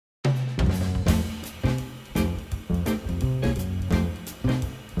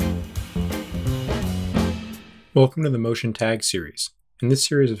Welcome to the Motion Tag series. In this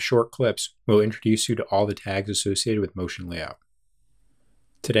series of short clips, we'll introduce you to all the tags associated with motion layout.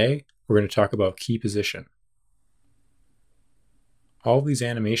 Today, we're going to talk about KeyPosition. All of these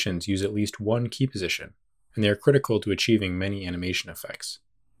animations use at least one key position, and they are critical to achieving many animation effects.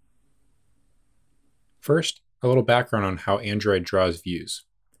 First, a little background on how Android draws views.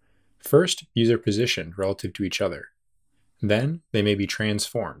 First, views are positioned relative to each other. Then, they may be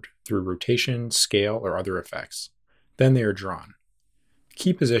transformed through rotation, scale, or other effects. Then they are drawn.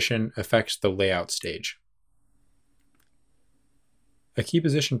 KeyPosition affects the layout stage. A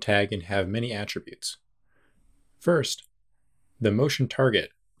KeyPosition tag can have many attributes. First, the motion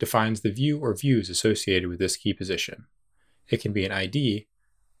target defines the view or views associated with this key position. It can be an ID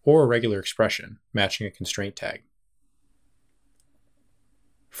or a regular expression matching a constraint tag.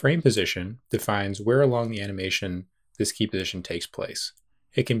 Frame position defines where along the animation this key position takes place.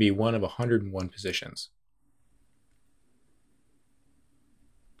 It can be one of 101 positions.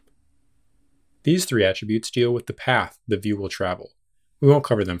 These three attributes deal with the path the view will travel. We won't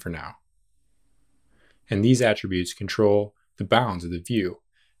cover them for now. And these attributes control the bounds of the view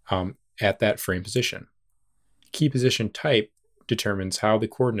at that frame position. Key position type determines how the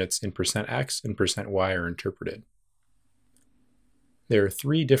coordinates in %x and %y are interpreted. There are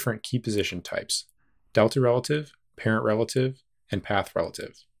three different key position types: delta relative, parent relative, and path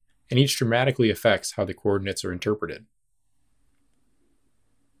relative, and each dramatically affects how the coordinates are interpreted.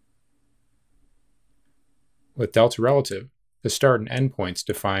 With delta relative, the start and end points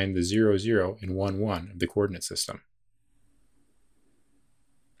define the 0, 0, and 1, 1 of the coordinate system.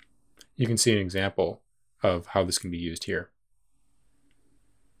 You can see an example of how this can be used here.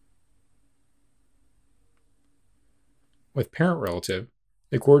 With parent relative,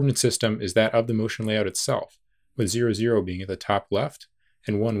 the coordinate system is that of the motion layout itself, with 0, 0 being at the top left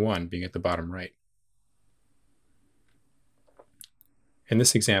and 1, 1 being at the bottom right. In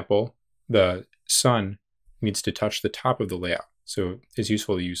this example, the sun needs to touch the top of the layout, so it's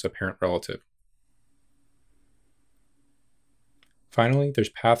useful to use a parent relative. Finally, there's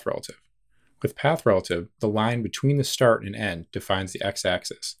path relative. With path relative, the line between the start and end defines the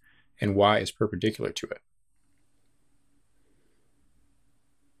x-axis, and y is perpendicular to it.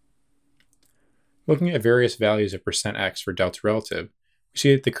 Looking at various values of %x for delta relative, we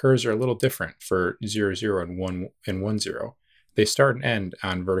see that the curves are a little different for 0, 0, and 1, 0. They start and end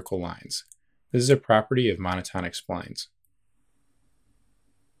on vertical lines. This is a property of monotonic splines.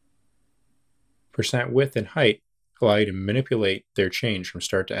 % width and height allow you to manipulate their change from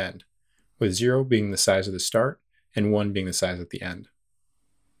start to end, with 0 being the size of the start and 1 being the size at the end.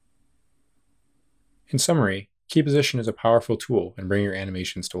 In summary, KeyPosition is a powerful tool in bringing your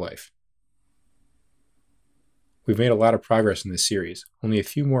animations to life. We've made a lot of progress in this series. Only a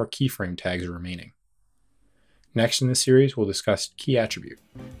few more keyframe tags are remaining. Next in this series, we'll discuss KeyAttribute.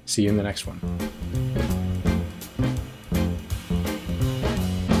 See you in the next one.